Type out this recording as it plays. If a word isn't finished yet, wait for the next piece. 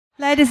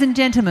Ladies and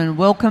gentlemen,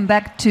 welcome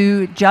back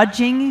to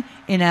judging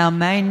in our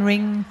main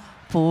ring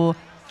for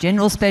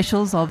general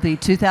specials of the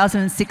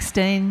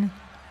 2016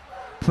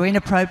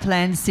 Purina Pro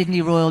Plan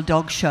Sydney Royal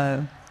Dog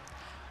Show.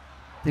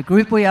 The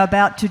group we are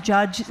about to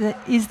judge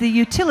is the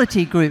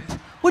utility group.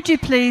 Would you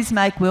please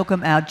make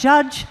welcome our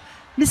judge,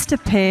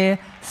 Mr. Per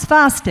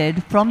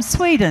Svarsted from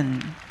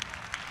Sweden.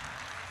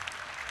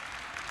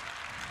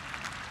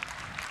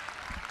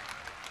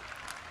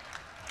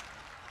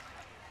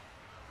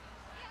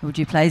 Would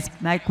you please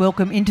make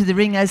welcome into the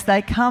ring as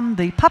they come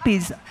the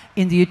puppies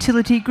in the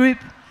utility group.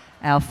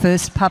 Our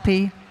first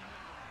puppy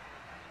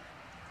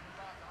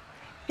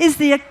is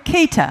the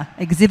Akita,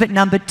 exhibit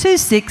number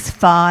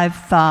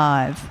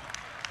 2655.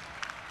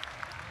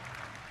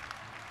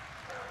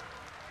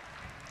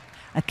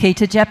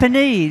 Akita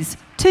Japanese,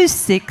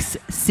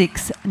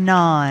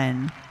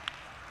 2669.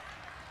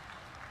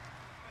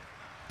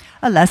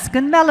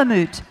 Alaskan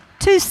Malamute,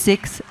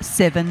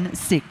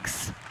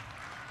 2676.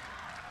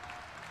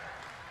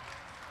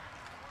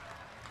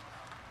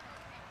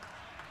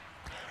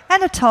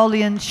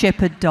 Anatolian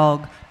Shepherd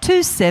Dog,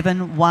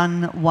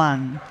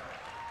 2711.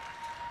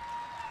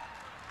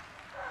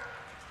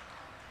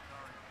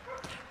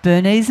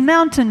 Bernese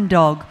Mountain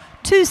Dog,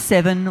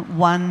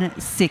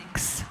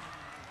 2716.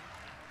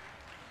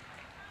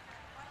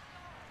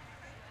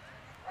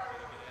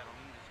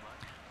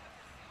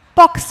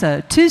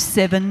 Boxer,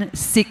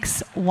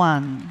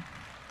 2761.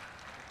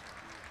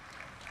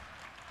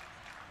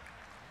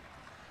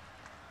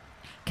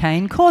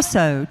 Cane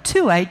Corso,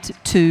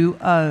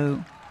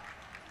 2820.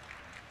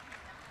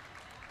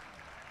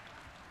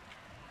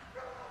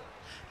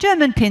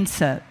 German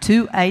Pinscher,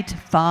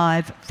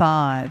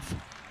 2855.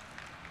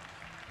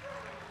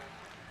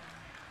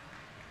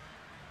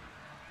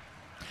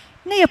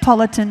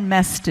 Neapolitan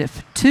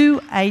Mastiff,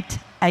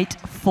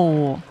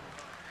 2884.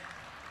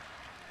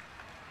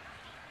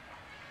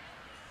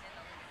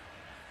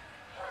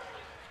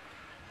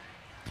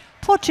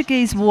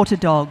 Portuguese Water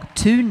Dog,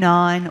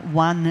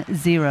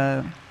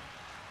 2910.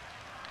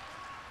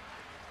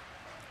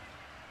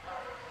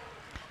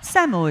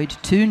 Samoyed,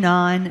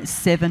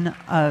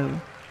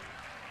 2970.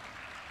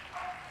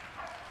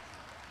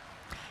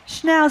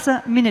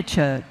 Schnauzer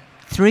Miniature,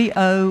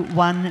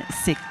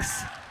 3016.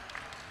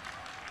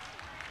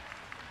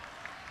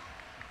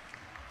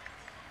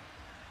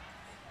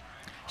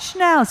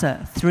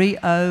 Schnauzer,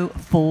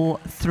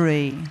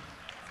 3043.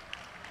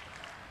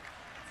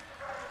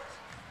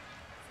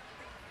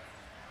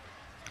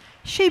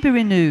 Shiba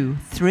Inu,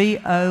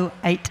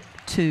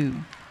 3082.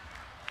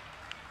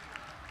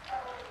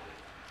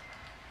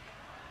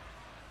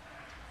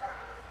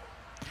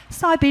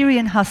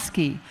 Siberian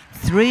Husky,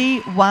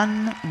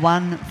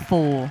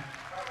 3114.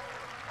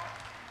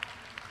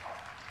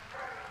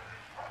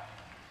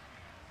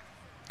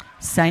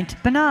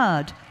 Saint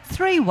Bernard,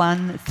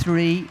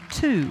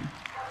 3132.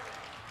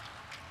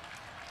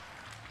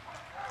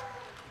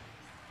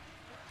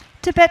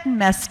 Tibetan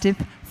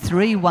Mastiff,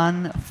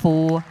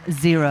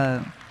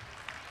 3140.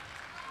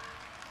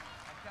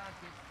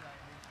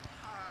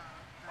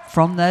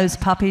 From those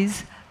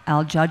puppies,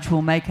 our judge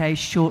will make a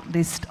short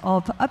list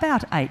of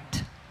about 8.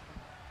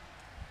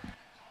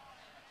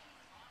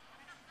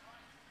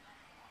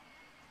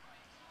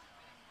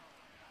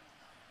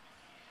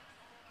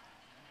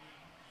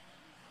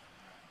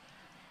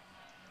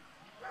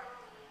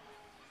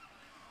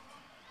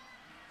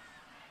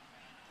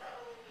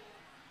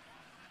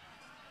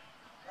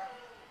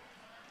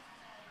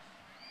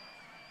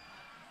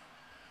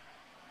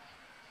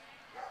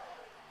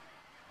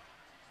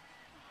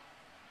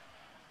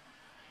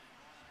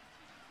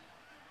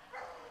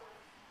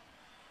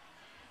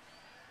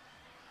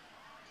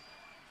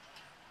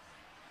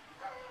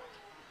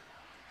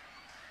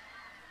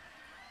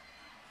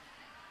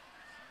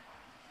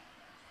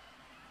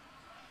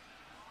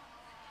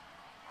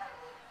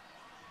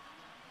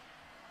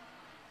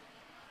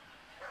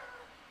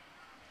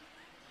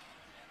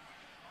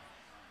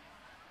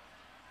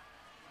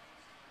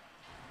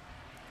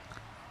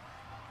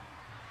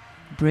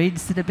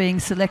 Breeds that are being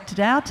selected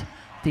out: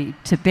 the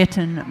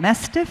Tibetan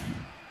Mastiff,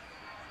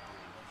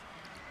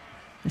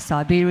 the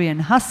Siberian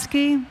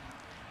Husky,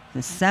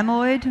 the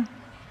Samoyed,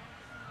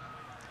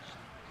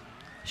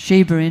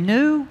 Shiba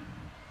Inu,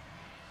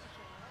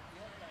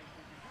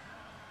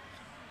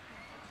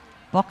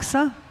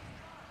 Boxer,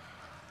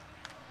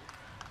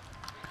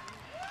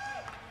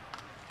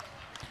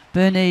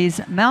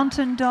 Bernese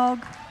Mountain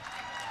Dog,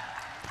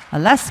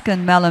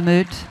 Alaskan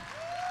Malamute,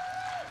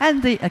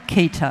 and the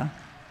Akita.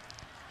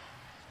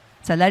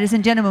 So, ladies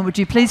and gentlemen, would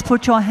you please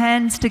put your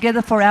hands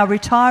together for our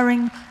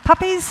retiring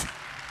puppies?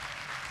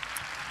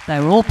 They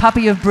were all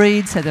puppy of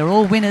breed, so they're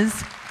all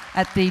winners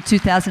at the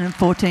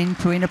 2014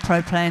 Purina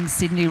Pro Plan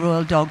Sydney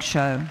Royal Dog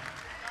Show.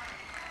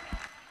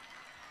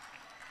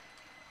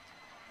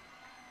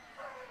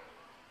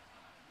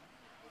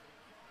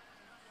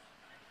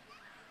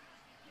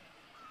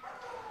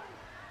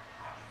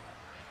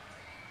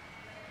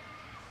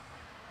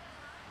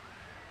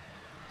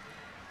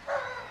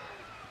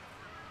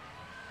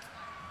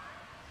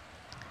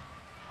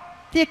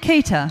 The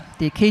Akita.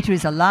 The Akita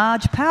is a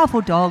large,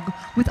 powerful dog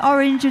with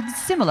origins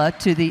similar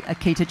to the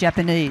Akita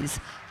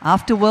Japanese.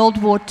 After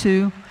World War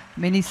II,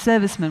 many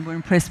servicemen were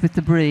impressed with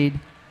the breed.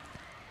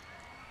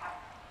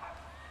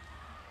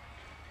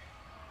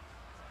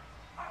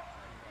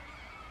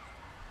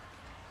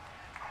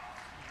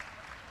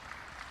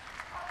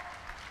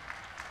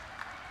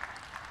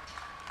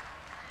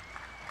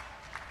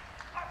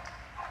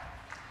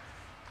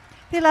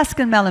 The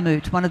Alaskan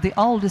Malamute, one of the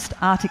oldest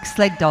Arctic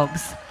sled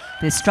dogs.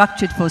 They're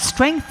structured for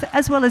strength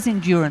as well as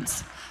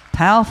endurance.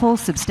 Powerful,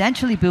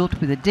 substantially built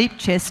with a deep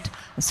chest,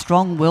 a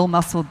strong,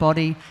 well-muscled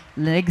body,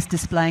 legs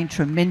displaying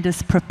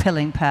tremendous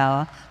propelling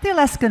power. The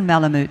Alaskan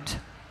Malamute.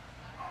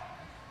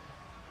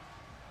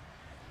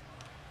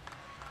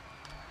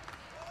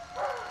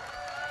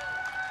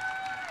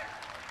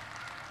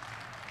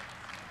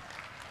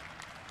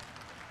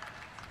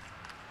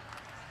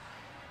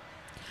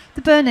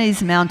 The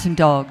Bernese Mountain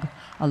Dog,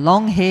 a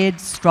long-haired,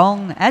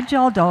 strong,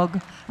 agile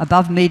dog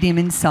above medium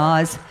in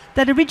size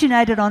that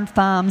originated on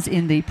farms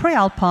in the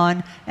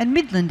pre-alpine and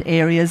midland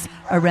areas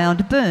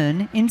around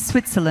Bern in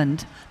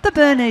Switzerland. The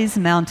Bernese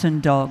Mountain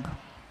Dog.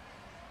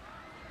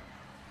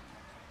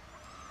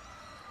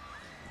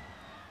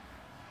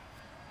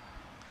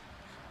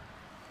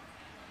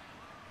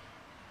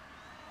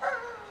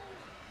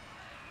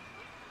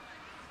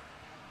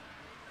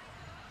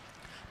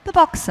 The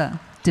Boxer,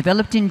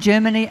 developed in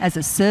Germany as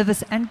a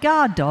service and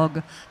guard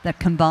dog that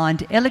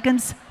combined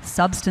elegance,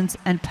 substance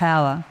and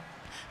power.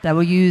 They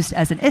were used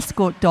as an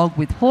escort dog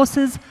with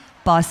horses,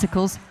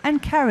 bicycles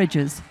and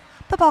carriages.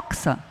 The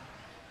Boxer.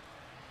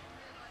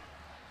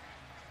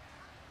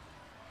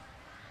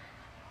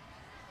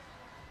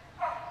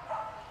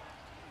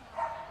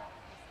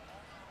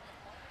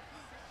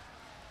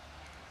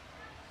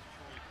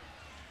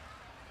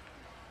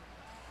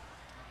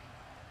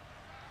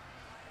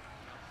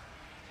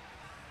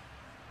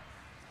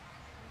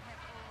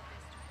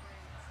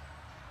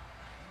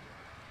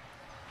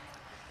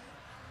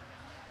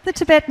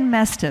 The Tibetan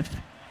Mastiff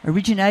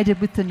originated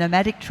with the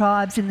nomadic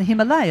tribes in the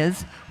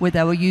Himalayas, where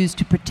they were used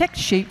to protect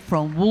sheep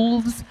from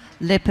wolves,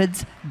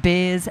 leopards,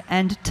 bears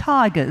and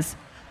tigers.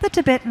 The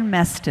Tibetan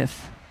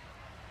Mastiff.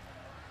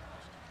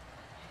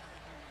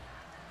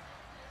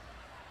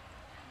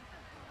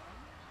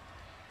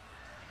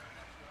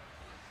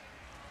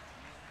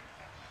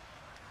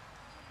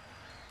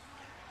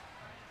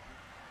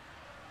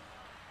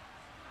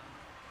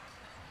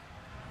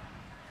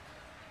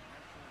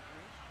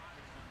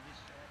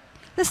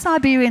 The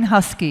Siberian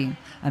Husky,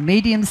 a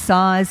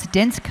medium-sized,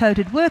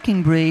 dense-coated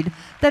working breed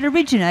that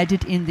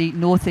originated in the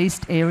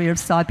northeast area of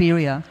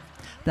Siberia.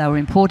 They were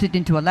imported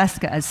into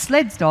Alaska as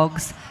sled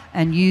dogs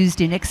and used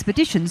in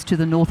expeditions to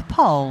the North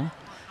Pole.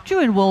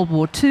 During World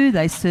War II,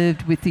 they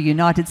served with the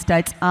United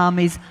States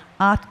Army's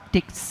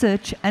Arctic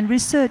Search and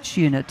Research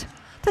Unit.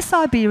 The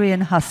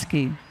Siberian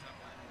Husky.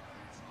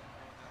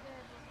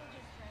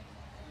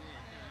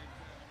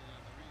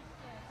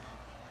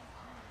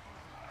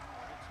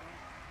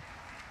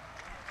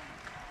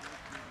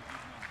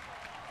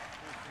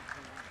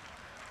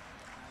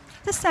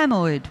 The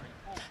Samoyed.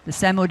 The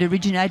Samoyed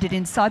originated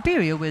in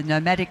Siberia, where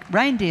nomadic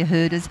reindeer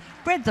herders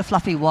bred the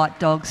fluffy white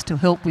dogs to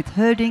help with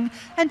herding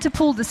and to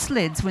pull the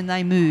sleds when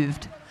they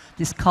moved.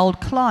 This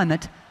cold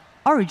climate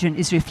origin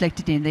is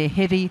reflected in their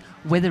heavy,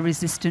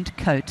 weather-resistant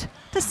coat.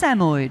 The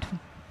Samoyed.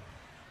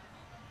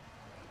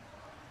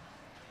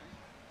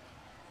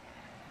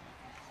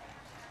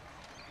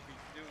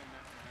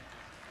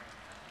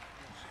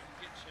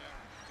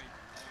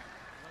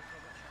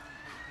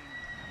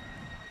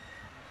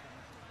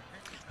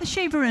 The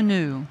Shiba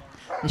Inu.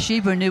 The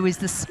Shiba Inu is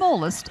the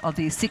smallest of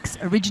the 6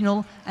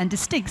 original and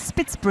distinct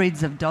Spitz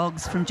breeds of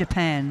dogs from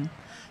Japan.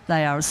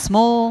 They are a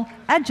small,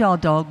 agile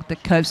dog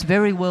that copes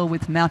very well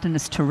with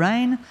mountainous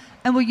terrain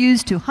and were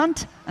used to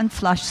hunt and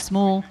flush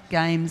small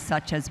game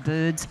such as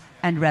birds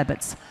and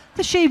rabbits.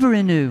 The Shiba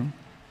Inu.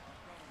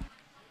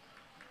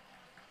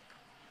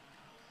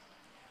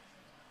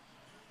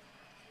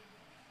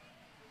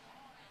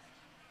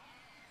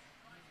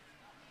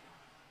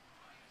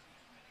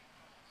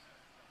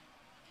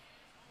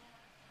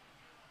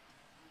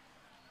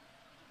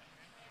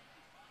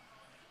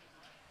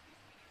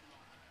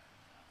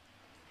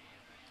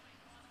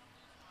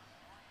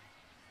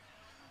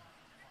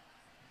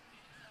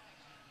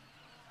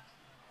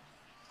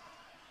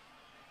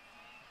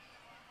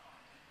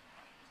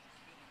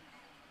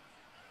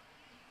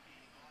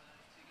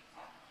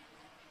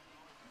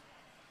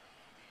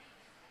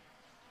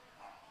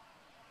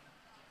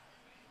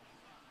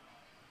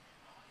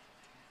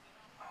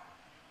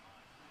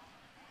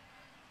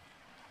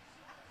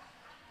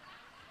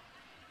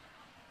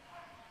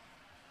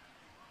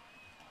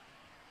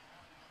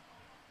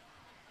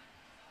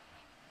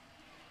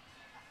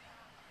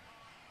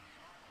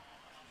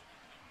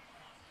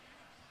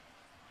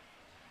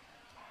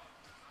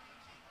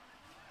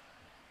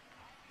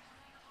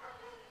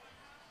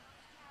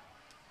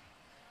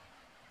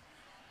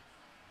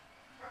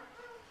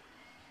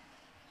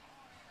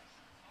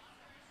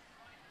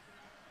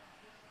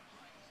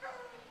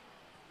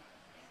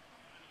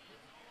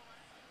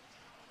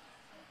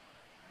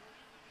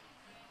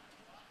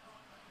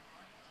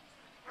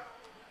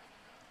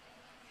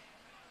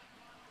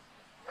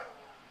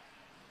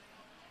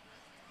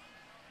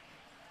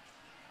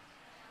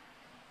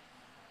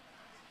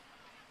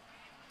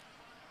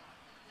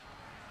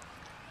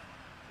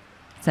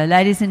 So,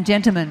 ladies and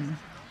gentlemen,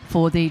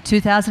 for the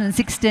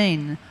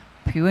 2016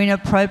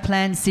 Purina Pro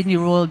Plan Sydney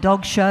Royal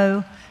Dog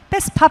Show,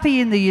 Best Puppy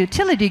in the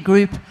Utility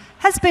Group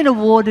has been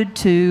awarded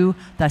to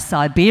the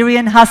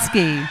Siberian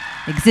Husky,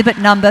 exhibit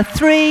number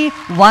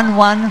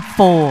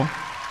 3114.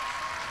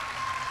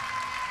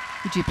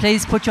 Would you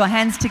please put your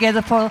hands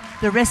together for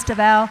the rest of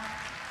our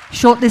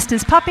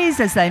shortlisters puppies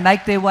as they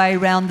make their way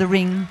around the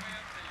ring.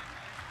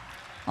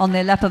 On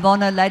their lap of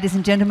honour, ladies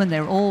and gentlemen,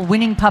 they're all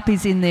winning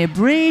puppies in their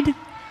breed,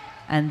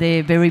 and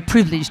they're very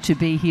privileged to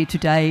be here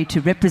today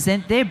to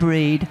represent their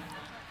breed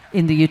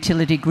in the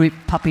utility group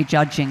puppy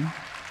judging.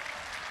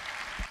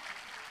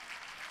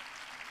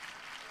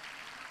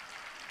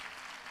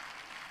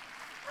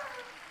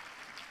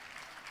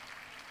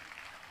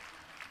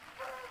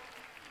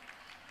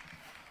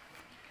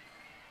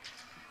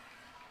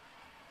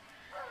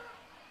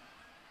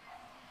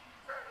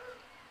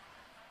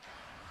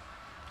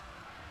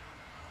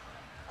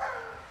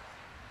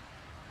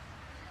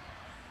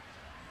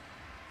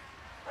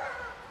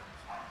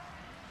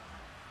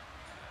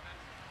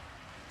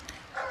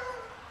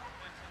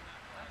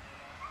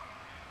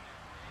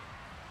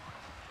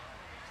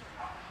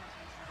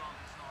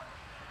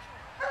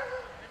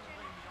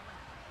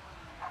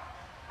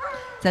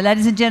 So,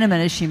 ladies and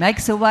gentlemen, as she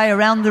makes her way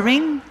around the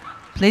ring,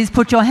 please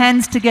put your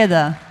hands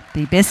together.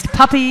 The Best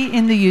Puppy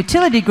in the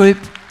Utility Group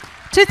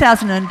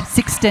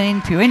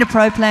 2016 Purina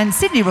Pro Plan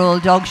Sydney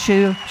Royal Dog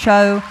Show,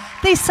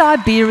 the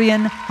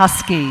Siberian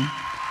Husky,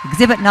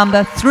 exhibit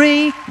number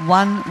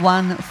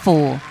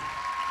 3114.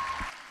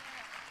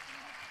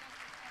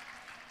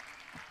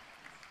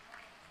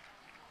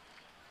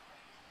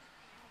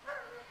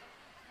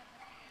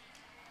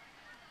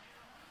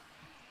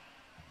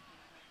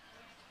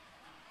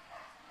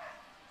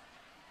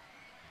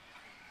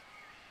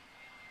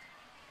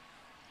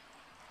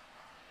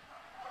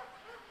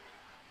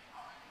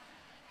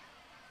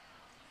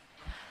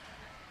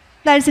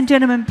 Ladies and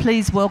gentlemen,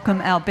 please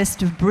welcome our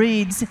best of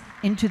breeds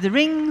into the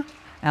ring.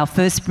 Our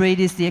first breed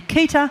is the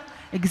Akita,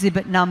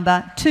 exhibit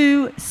number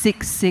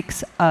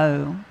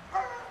 2660,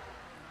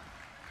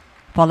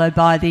 followed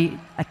by the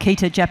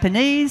Akita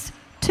Japanese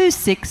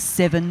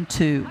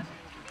 2672,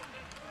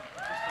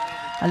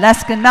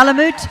 Alaskan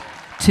Malamute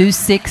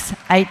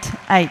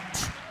 2688,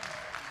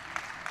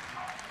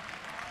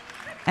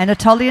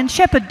 Anatolian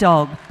Shepherd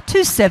Dog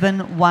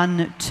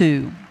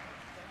 2712,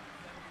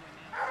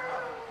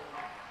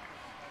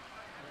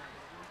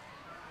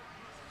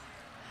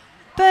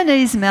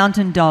 Bernese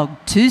Mountain Dog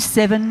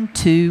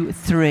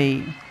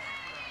 2723,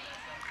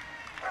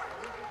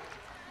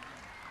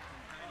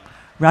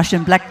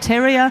 Russian Black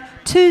Terrier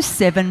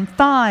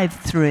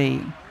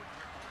 2753,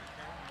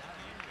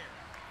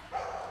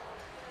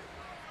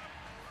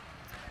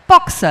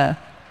 Boxer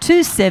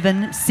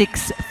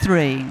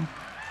 2763,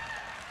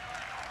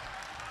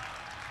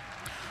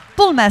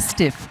 Bull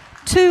Mastiff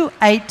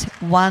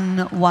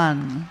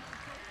 2811,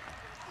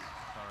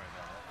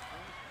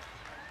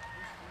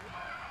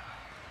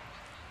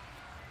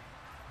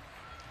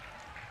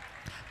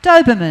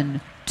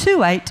 Doberman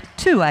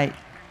 2828.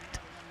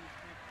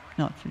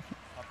 Not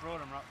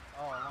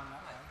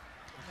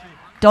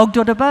Dog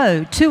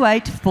Dodobo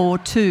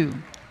 2842.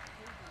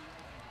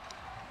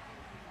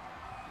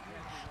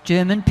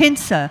 German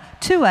Pinscher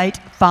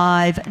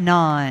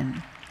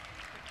 2859.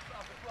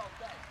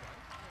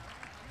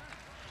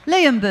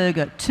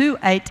 Leonberger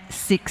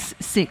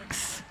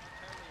 2866.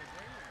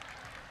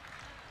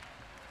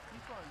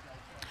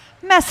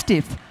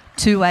 Mastiff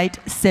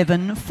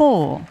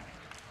 2874.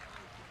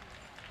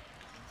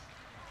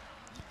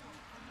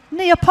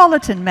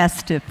 Neapolitan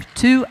Mastiff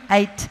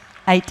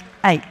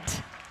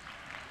 2888.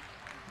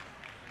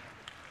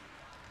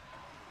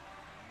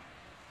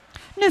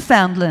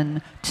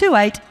 Newfoundland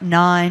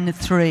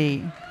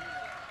 2893.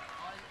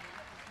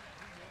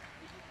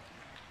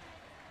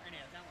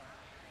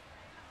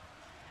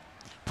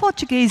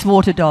 Portuguese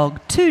Water Dog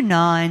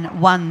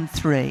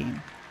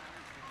 2913.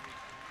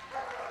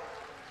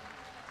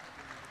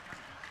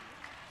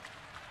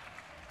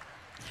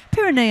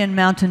 Pyrenean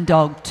Mountain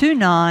Dog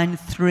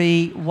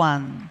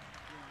 2931.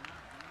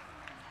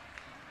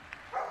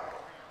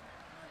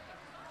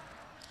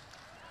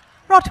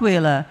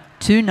 Rottweiler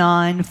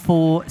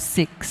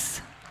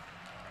 2946.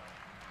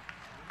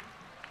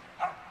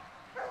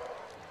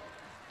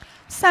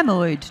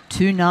 Samoyed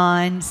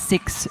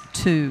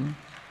 2962.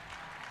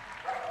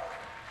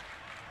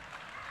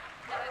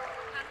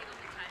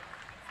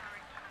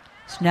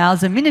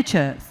 Schnauzer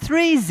Miniature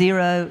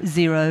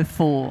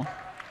 3004.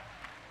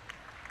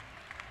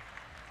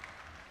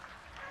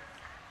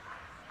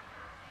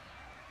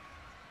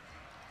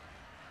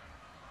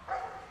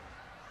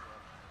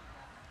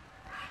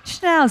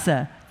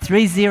 Schnauzer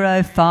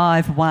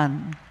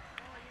 3051.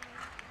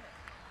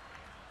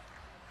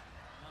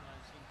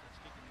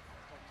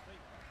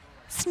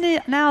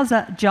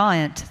 Schnauzer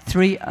Giant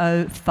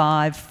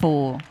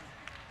 3054.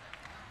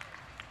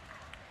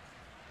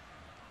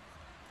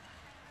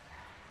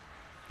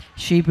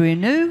 Shiba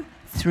Inu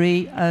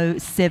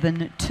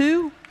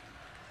 3072.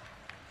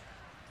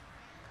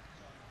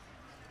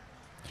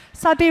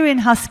 Siberian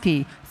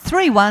Husky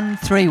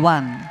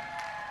 3131.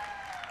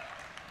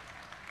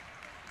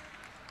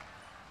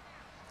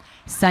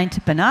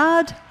 Saint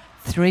Bernard,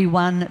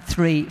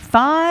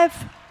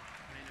 3135.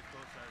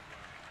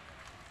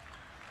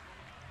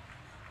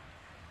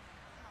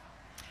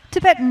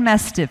 Tibetan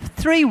Mastiff,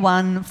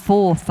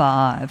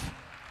 3145.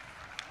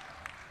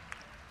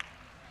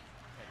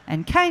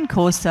 And Cane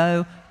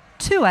Corso,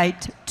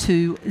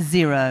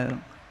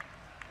 2820.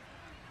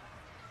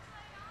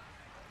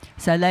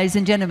 So, ladies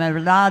and gentlemen, a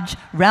large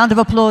round of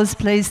applause,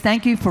 please.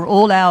 Thank you for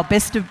all our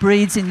best of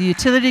breeds in the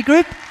utility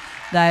group.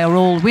 They are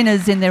all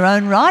winners in their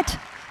own right.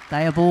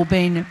 They have all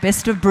been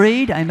best of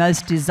breed, a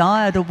most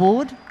desired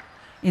award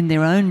in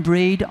their own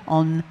breed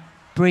on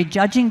Breed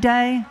Judging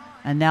Day,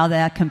 and now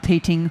they are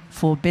competing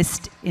for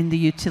best in the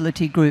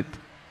utility group.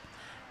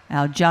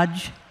 Our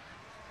judge,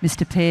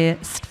 Mr.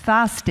 Per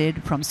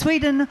Farsted from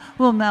Sweden,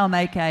 will now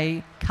make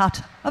a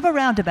cut of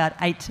around about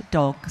 8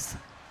 dogs.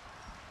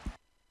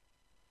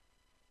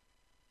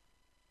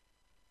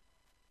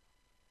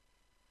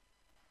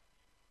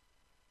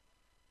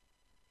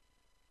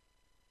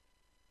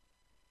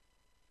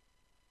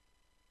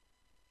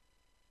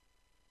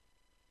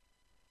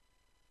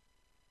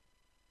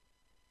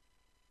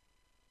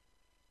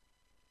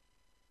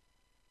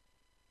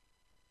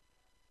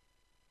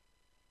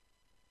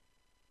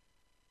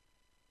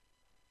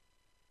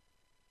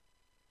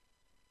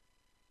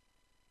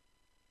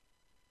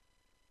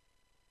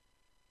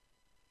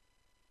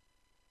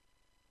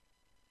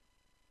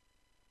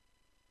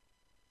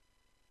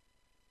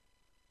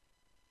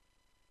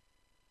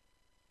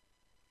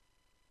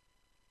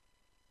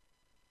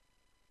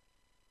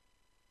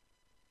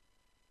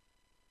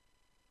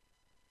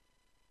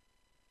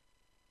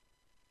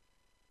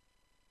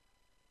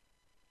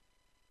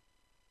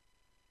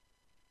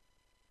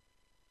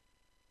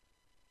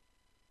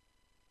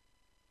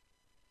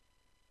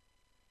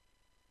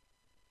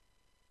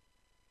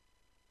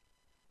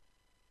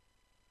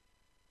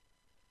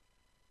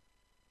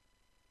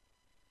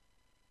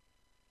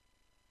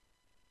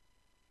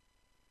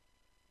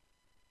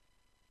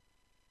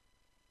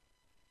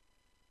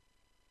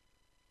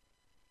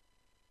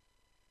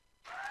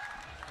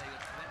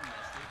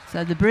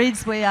 So the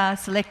breeds we are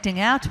selecting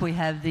out, we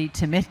have the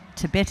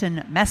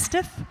Tibetan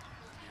Mastiff,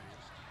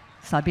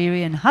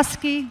 Siberian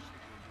Husky,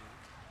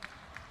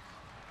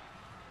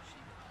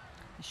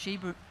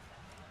 Shiba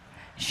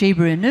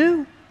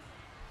Inu,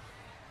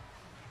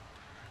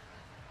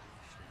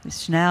 the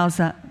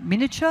Schnauzer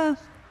Miniature,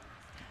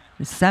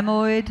 the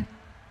Samoyed,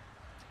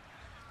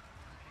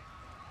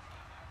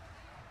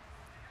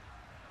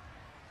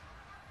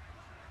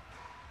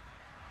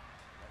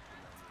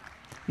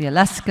 the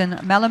Alaskan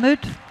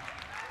Malamute,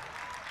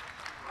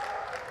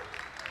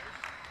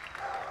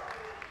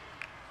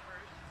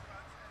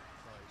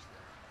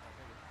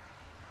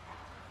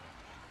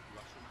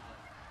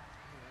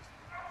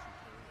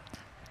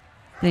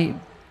 the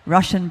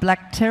Russian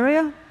Black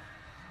Terrier,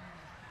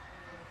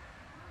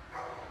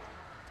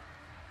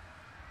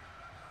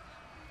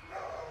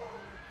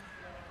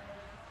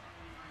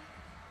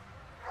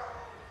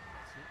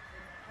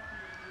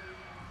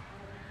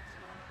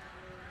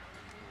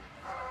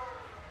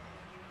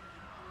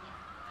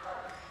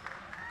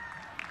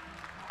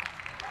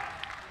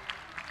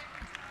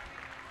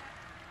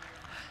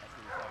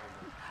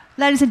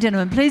 ladies and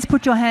gentlemen, please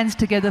put your hands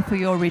together for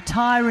your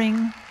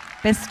retiring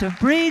best of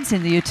breeds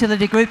in the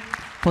utility group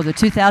for the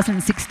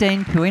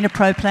 2016 Purina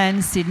Pro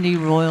Plan Sydney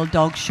Royal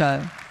Dog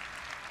Show.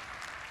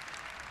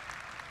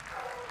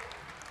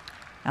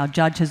 Our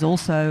judge has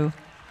also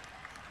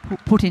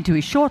put into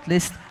his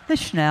shortlist the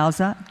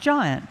Schnauzer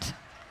Giant.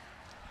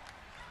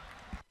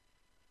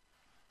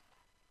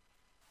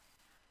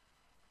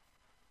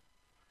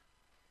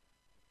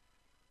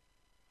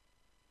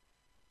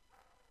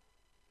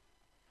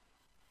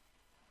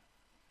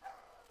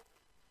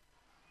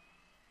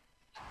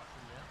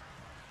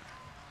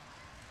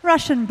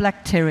 Russian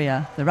Black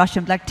Terrier. The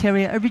Russian Black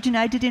Terrier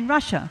originated in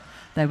Russia.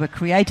 They were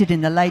created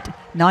in the late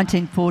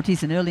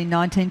 1940s and early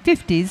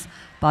 1950s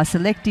by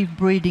selective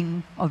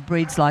breeding of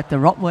breeds like the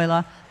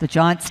Rottweiler, the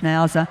Giant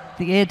Schnauzer,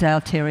 the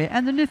Airedale Terrier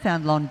and the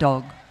Newfoundland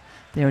Dog.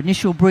 Their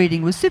initial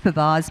breeding was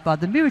supervised by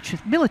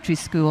the military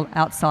school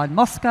outside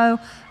Moscow,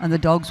 and the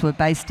dogs were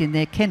based in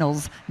their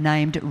kennels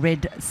named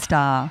Red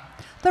Star.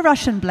 The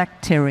Russian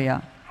Black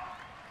Terrier.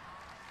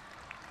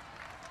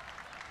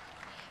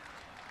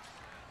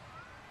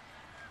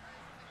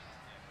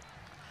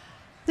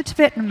 The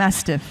Tibetan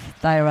Mastiff.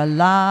 They are a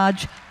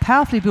large,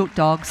 powerfully built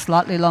dog,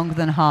 slightly longer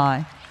than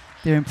high.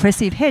 Their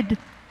impressive head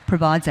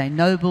provides a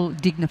noble,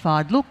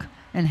 dignified look,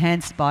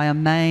 enhanced by a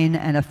mane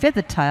and a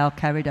feathered tail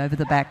carried over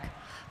the back.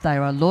 They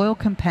are a loyal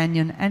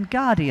companion and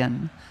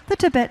guardian. The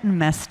Tibetan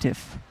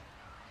Mastiff.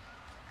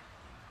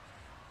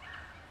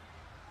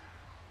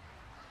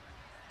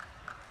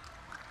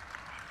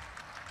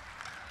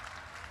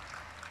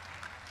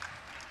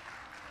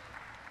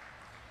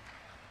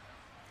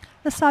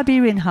 The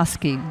Siberian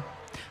Husky.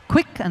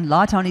 Quick and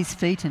light on his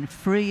feet and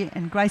free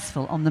and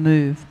graceful on the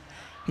move.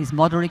 His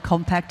moderately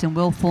compact and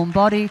well-formed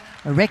body,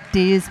 erect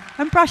ears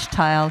and brushed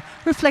tail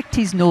reflect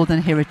his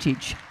northern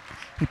heritage.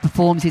 He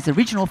performs his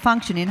original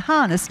function in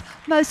harness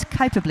most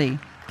capably,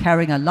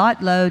 carrying a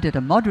light load at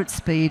a moderate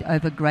speed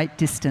over great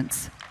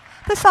distance.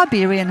 The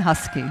Siberian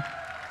Husky.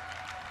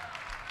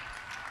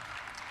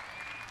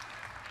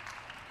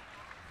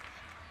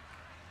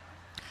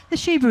 The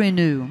Shiba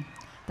Inu.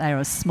 They are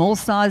a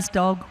small-sized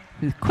dog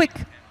with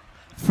quick,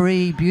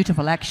 free,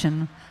 beautiful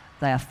action.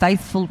 They are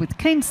faithful with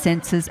keen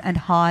senses and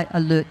high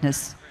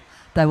alertness.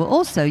 They were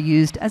also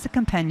used as a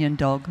companion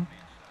dog.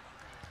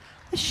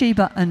 The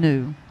Shiba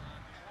Inu.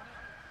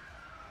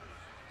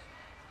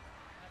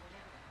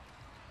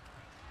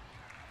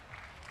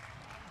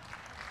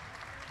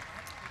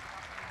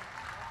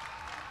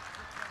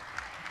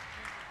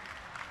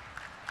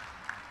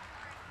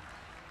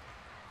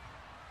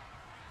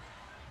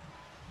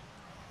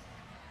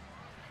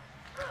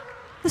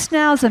 The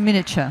Schnauzer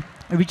miniature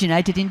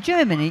originated in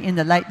Germany in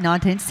the late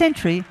 19th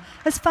century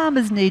as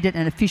farmers needed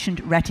an efficient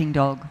ratting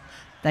dog.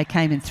 They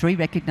came in 3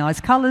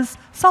 recognised colours: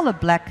 solid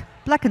black,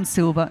 black and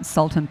silver,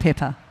 salt and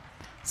pepper.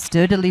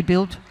 Sturdily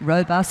built,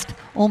 robust,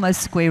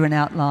 almost square in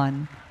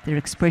outline. Their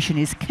expression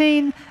is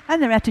keen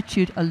and their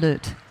attitude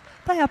alert.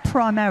 They are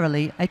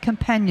primarily a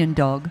companion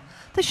dog,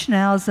 the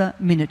Schnauzer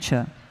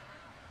miniature.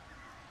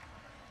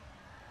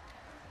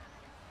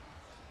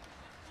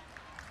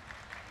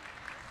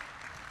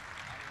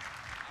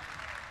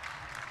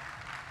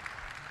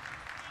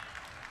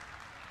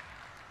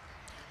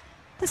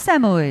 The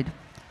Samoyed.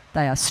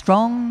 They are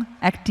strong,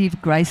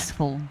 active,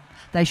 graceful.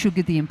 They should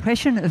give the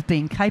impression of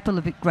being capable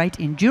of great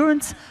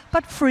endurance,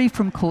 but free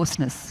from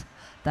coarseness.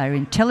 They are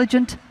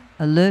intelligent,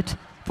 alert,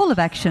 full of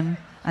action,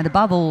 and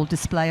above all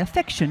display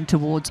affection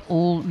towards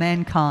all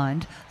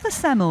mankind. The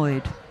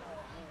Samoyed.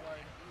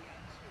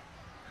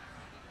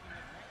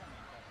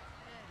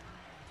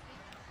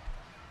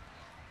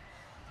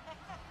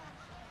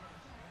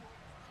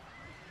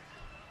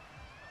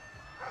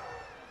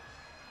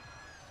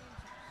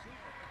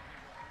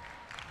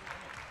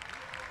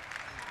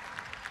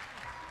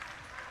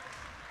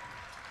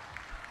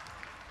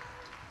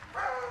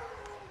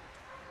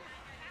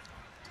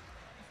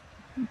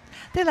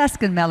 The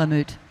Alaskan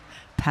Malamute.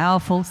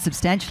 Powerful,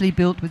 substantially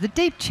built with a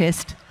deep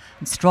chest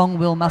and strong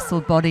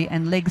well-muscled body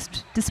and legs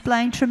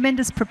displaying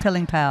tremendous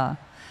propelling power.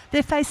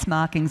 Their face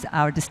markings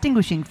are a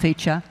distinguishing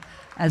feature,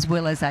 as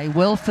well as a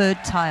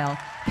well-furred tail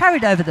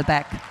carried over the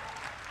back.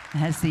 It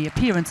has the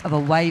appearance of a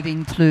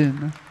waving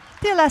plume.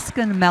 The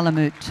Alaskan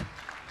Malamute.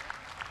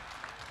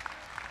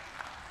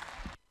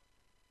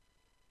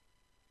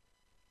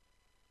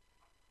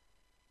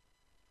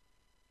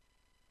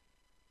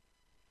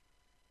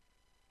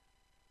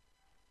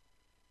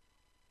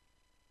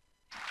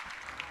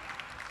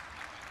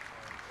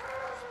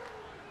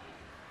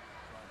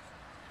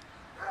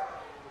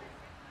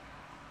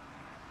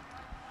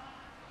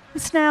 The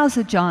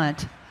Schnauzer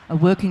Giant, a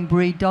working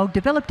breed dog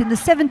developed in the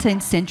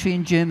 17th century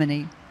in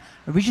Germany.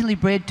 Originally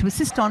bred to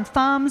assist on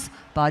farms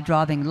by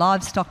driving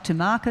livestock to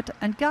market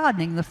and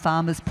gardening the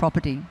farmer's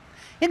property.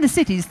 In the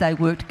cities, they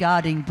worked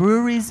guarding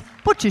breweries,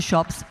 butcher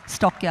shops,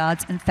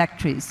 stockyards and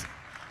factories.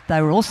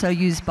 They were also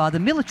used by the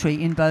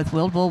military in both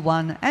World War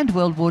I and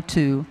World War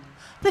II.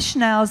 The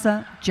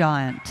Schnauzer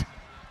Giant.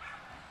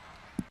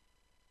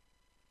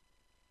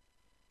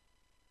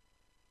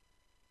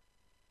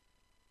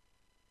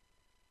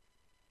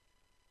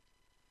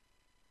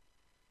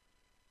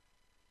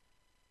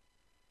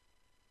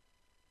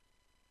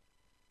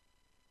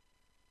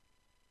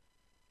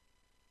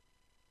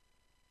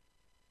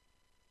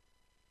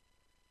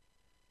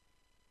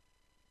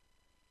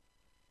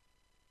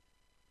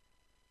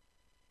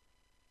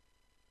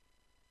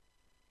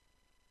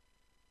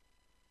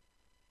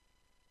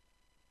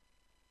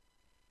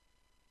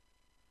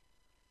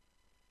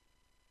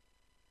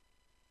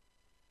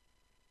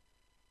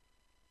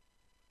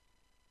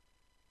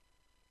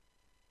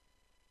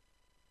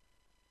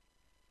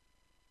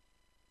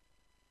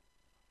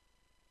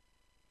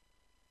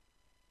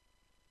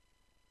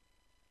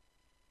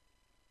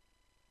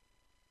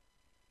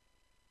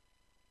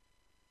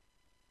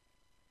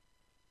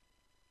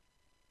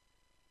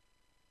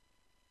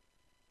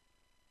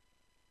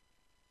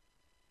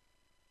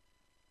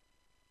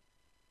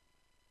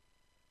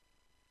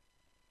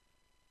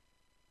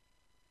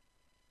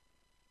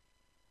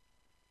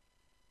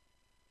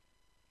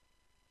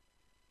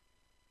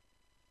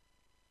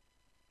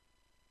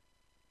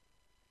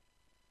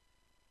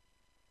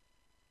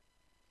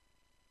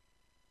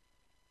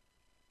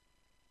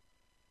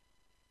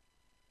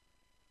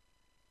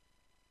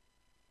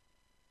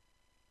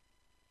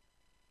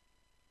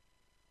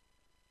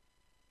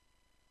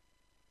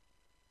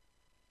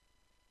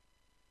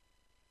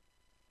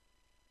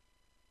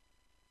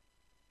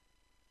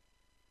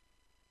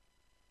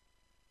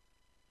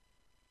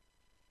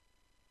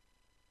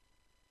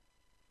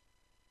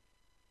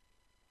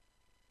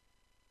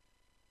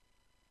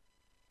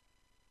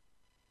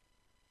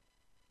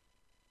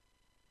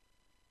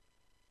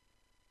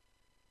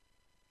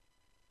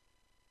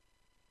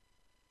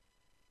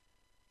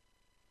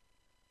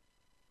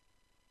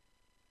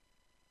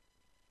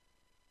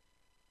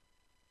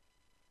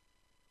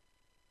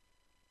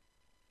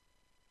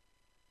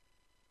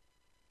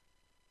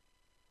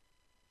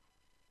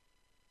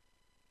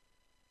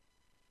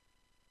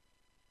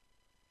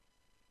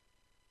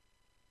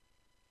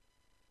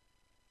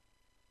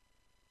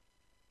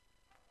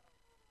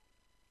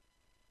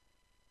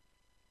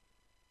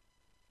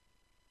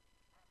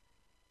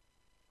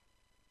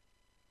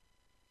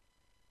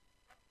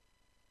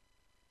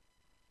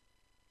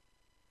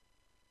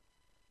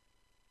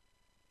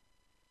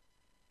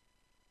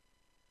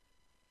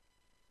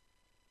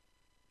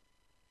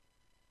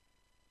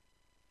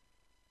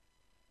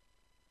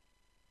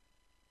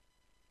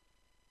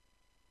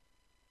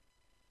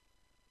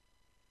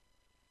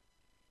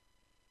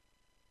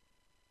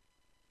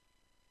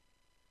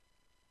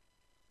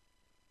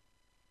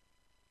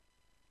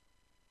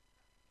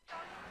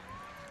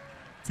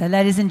 So,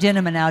 ladies and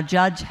gentlemen, our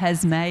judge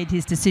has made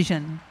his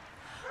decision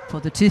for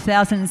the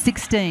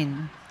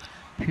 2016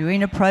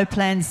 Purina Pro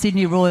Plan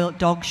Sydney Royal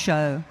Dog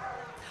Show.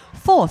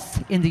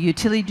 Fourth in the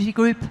utility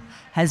group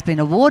has been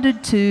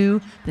awarded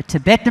to the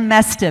Tibetan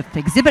Mastiff,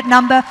 exhibit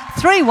number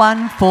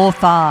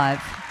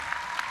 3145.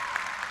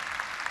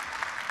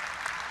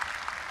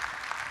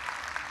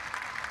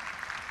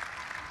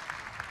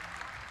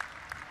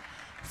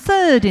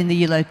 Third in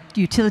the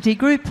utility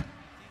group,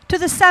 to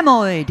the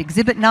Samoyed,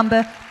 exhibit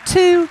number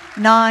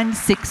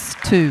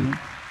 2962.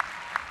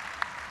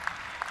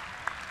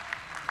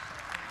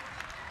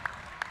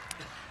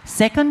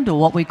 Second, or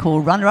what we call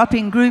runner-up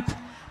in group,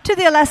 to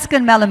the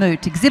Alaskan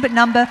Malamute, exhibit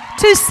number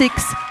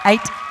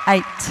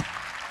 2688.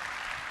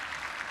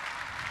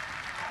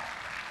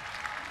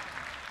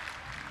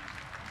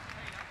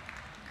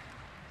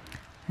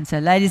 And so,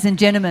 ladies and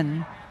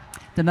gentlemen,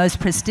 the most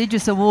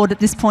prestigious award at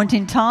this point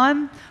in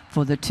time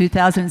for the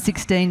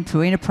 2016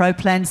 Purina Pro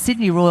Plan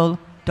Sydney Royal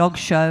Dog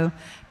Show,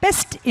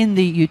 best in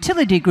the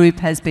utility group,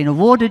 has been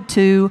awarded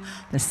to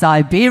the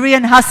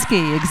Siberian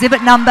Husky,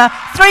 exhibit number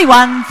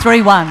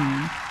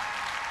 3131.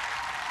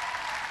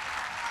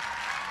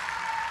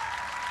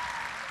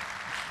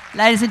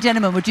 Ladies and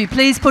gentlemen, would you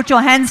please put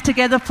your hands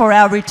together for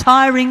our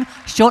retiring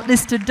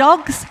shortlisted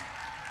dogs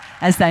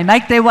as they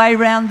make their way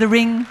round the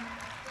ring.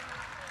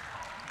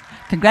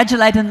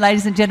 Congratulate them,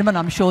 ladies and gentlemen.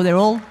 I'm sure they're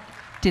all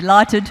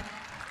delighted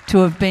to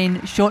have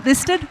been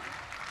shortlisted.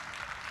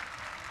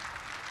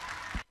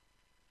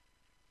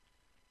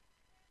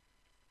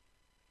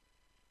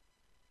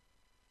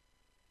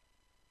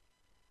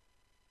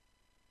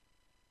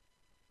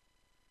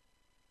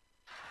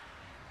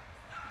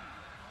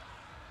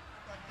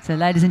 So,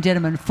 ladies and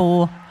gentlemen,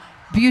 4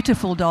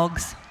 beautiful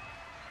dogs,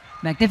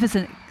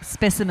 magnificent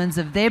specimens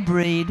of their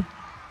breed,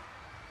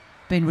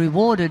 been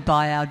rewarded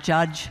by our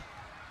judge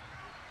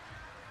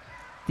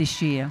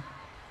this year.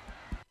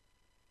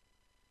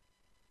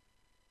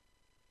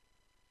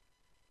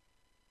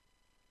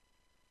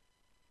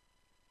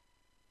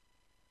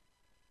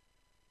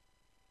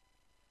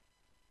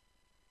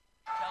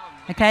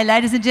 Okay,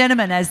 ladies and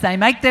gentlemen, as they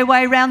make their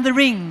way round the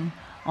ring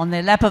on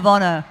their lap of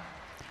honour,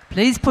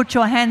 please put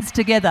your hands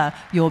together.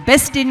 Your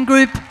best in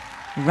group,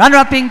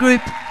 runner-up in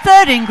group,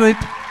 third in group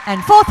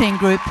and fourth in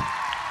group,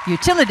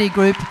 utility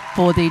group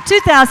for the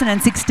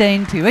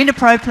 2016 Purina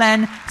Pro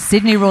Plan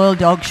Sydney Royal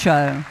Dog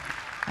Show.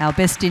 Our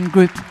best in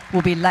group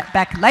will be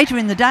back later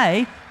in the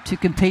day to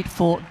compete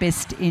for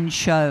best in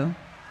show.